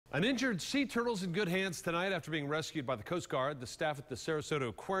An injured sea turtle's in good hands tonight after being rescued by the Coast Guard. The staff at the Sarasota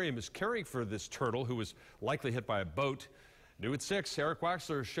Aquarium is caring for this turtle who was likely hit by a boat. New at 6, Eric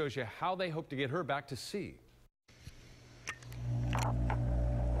Waxler shows you how they hope to get her back to sea.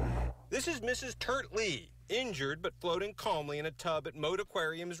 This is Mrs. Turt Lee, injured but floating calmly in a tub at Moat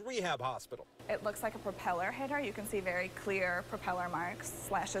Aquarium's rehab hospital. It looks like a propeller hit her. You can see very clear propeller marks,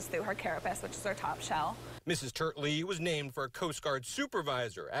 slashes through her carapace, which is her top shell. Mrs. Turt Lee was named for a Coast Guard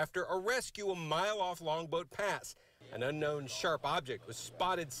supervisor after a rescue a mile off Longboat Pass. An unknown sharp object was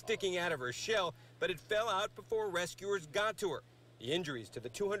spotted sticking out of her shell, but it fell out before rescuers got to her. The injuries to the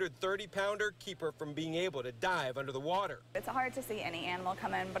 230-pounder keep her from being able to dive under the water. It's hard to see any animal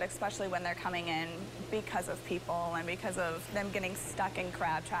come in, but especially when they're coming in because of people and because of them getting stuck in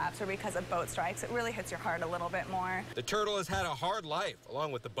crab traps or because of boat strikes. It really hits your heart a little bit more. The turtle has had a hard life.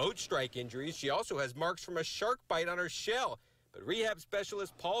 Along with the boat strike injuries, she also has marks from a shark bite on her shell. But rehab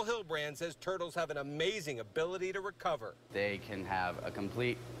specialist Paul Hilbrand says turtles have an amazing ability to recover. They can have a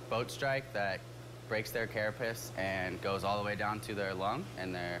complete boat strike that breaks their carapace and goes all the way down to their lung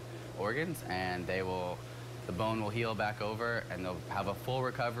and their organs, and the bone will heal back over and they'll have a full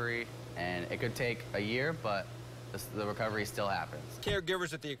recovery, and it could take a year, but the recovery still happens.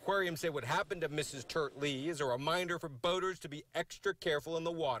 Caregivers at the aquarium say what happened to Mrs. Turt Lee is a reminder for boaters to be extra careful in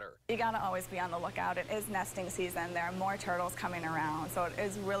the water. You gotta always be on the lookout. It is nesting season. There are more turtles coming around, so it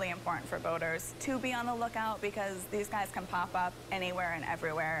is really important for boaters to be on the lookout because these guys can pop up anywhere and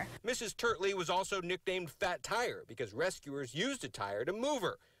everywhere. Mrs. Turt Lee was also nicknamed Fat Tire because rescuers used a tire to move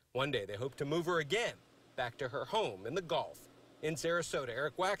her. One day they hope to move her again back to her home in the Gulf. In Sarasota,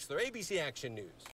 Eric Waxler, ABC Action News.